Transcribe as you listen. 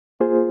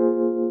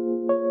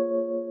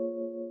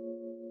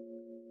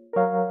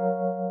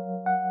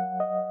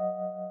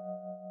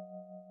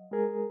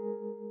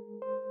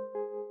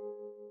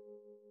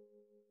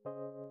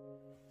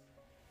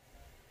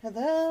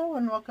Hello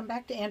and welcome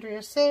back to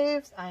Andrea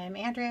Saves. I am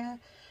Andrea.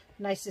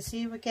 Nice to see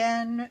you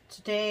again.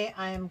 Today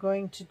I am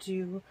going to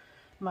do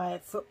my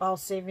football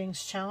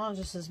savings challenge.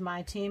 This is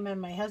my team and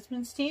my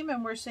husband's team,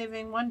 and we're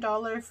saving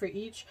 $1 for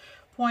each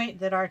point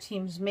that our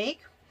teams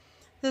make.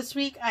 This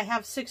week I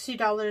have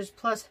 $60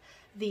 plus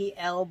the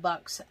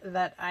L-Bucks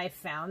that I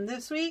found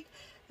this week.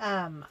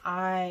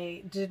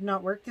 I did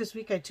not work this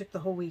week. I took the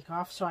whole week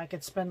off so I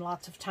could spend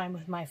lots of time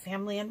with my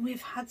family, and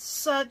we've had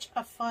such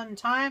a fun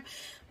time.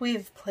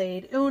 We've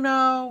played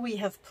Uno. We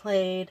have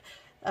played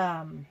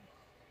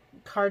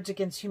Cards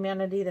Against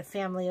Humanity, the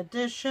Family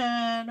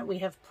Edition. We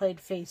have played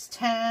Phase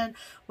 10.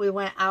 We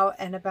went out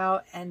and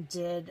about and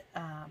did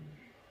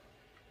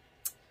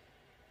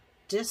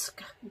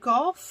disc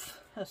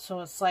golf. So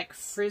it's like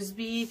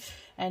Frisbee,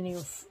 and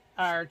you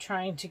are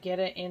trying to get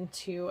it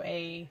into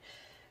a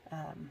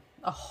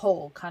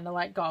hole, kind of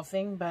like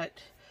golfing, but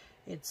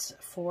it's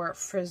for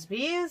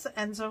Frisbees.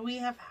 And so we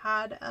have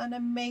had an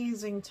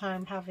amazing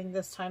time having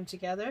this time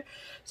together.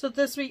 So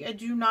this week I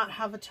do not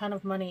have a ton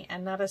of money,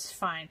 and that is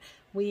fine.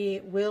 We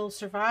will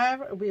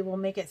survive. We will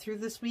make it through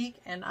this week,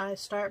 and I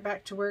start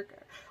back to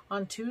work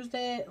on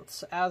Tuesday,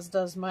 as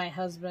does my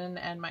husband,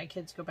 and my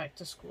kids go back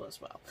to school as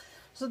well.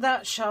 So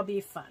that shall be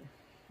fun.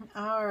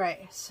 All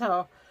right,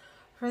 so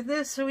for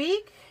this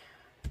week,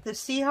 the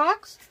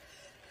Seahawks,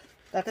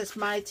 that is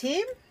my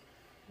team.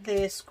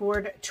 They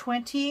scored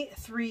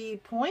 23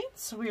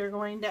 points. We are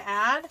going to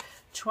add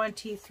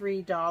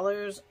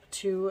 $23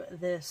 to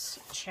this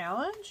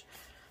challenge.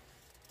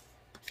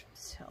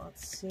 So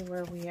let's see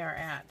where we are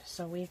at.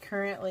 So we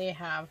currently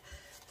have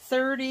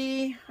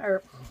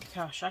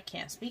gosh, I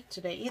can't speak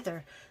today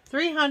either.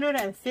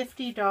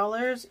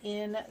 $350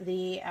 in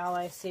the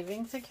Ally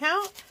Savings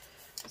account.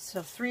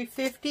 So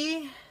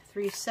 $350,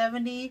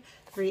 $370,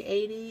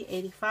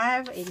 $380, $85,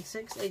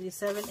 $86,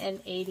 $87,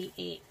 and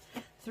 $88.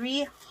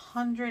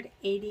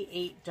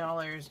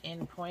 $388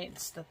 in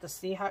points that the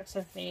Seahawks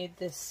have made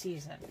this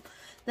season.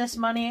 This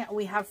money,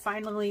 we have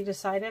finally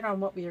decided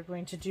on what we are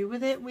going to do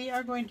with it. We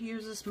are going to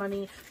use this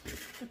money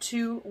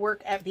to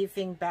work at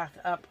beefing back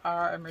up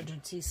our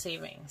emergency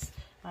savings.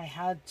 I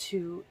had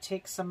to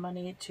take some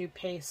money to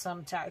pay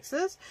some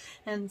taxes,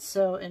 and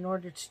so in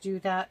order to do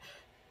that,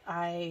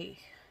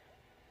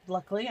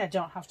 luckily, I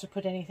don't have to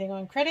put anything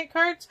on credit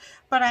cards,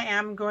 but I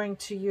am going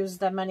to use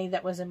the money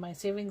that was in my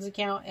savings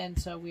account, and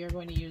so we are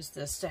going to use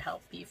this to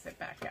help beef it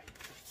back up.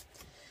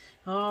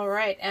 All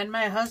right, and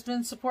my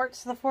husband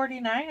supports the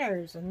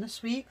 49ers, and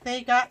this week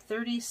they got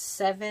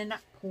 37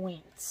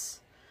 points.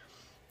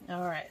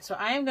 All right, so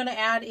I am going to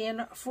add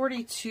in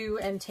 42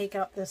 and take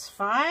out this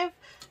 5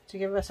 to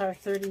give us our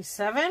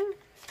 37.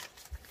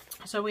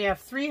 So we have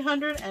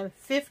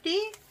 350,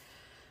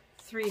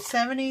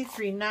 370,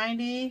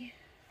 390,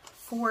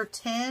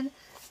 410,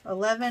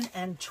 11,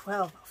 and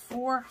 12.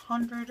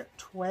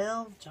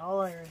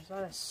 $412.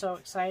 That is so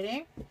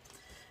exciting.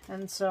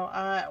 And so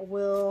I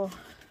will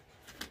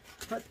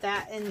put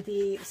that in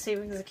the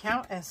savings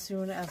account as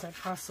soon as I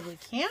possibly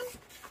can.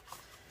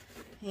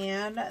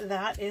 And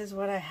that is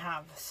what I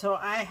have. So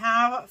I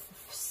have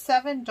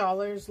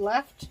 $7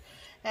 left,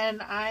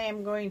 and I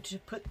am going to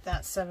put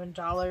that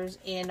 $7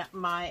 in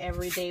my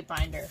everyday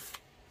binder.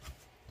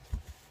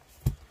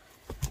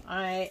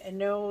 I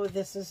know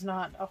this is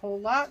not a whole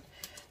lot,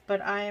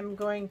 but I am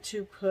going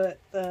to put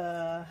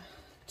the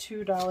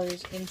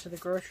 $2 into the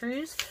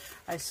groceries.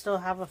 I still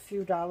have a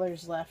few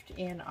dollars left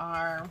in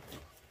our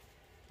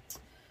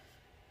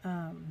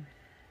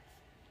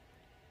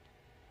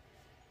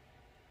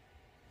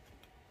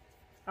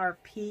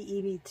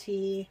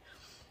PEBT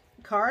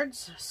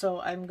cards.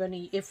 So I'm going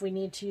to, if we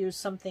need to use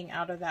something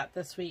out of that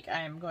this week,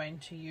 I am going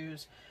to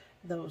use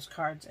those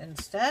cards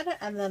instead.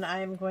 And then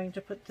I am going to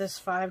put this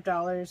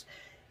 $5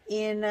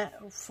 in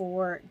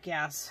for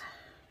gas,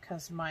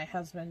 because my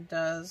husband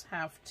does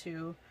have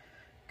to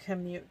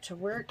commute to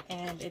work,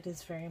 and it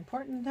is very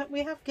important that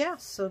we have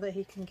gas so that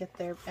he can get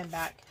there and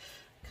back,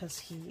 because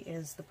he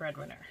is the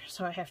breadwinner.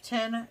 So I have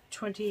 10,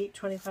 20,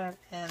 25,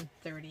 and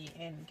 30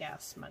 in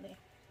gas money.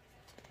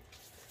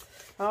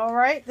 All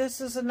right,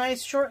 this is a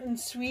nice short and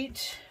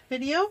sweet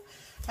video.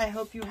 I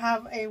hope you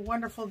have a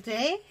wonderful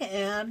day,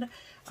 and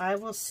I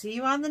will see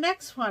you on the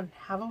next one.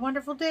 Have a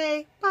wonderful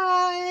day.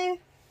 Bye.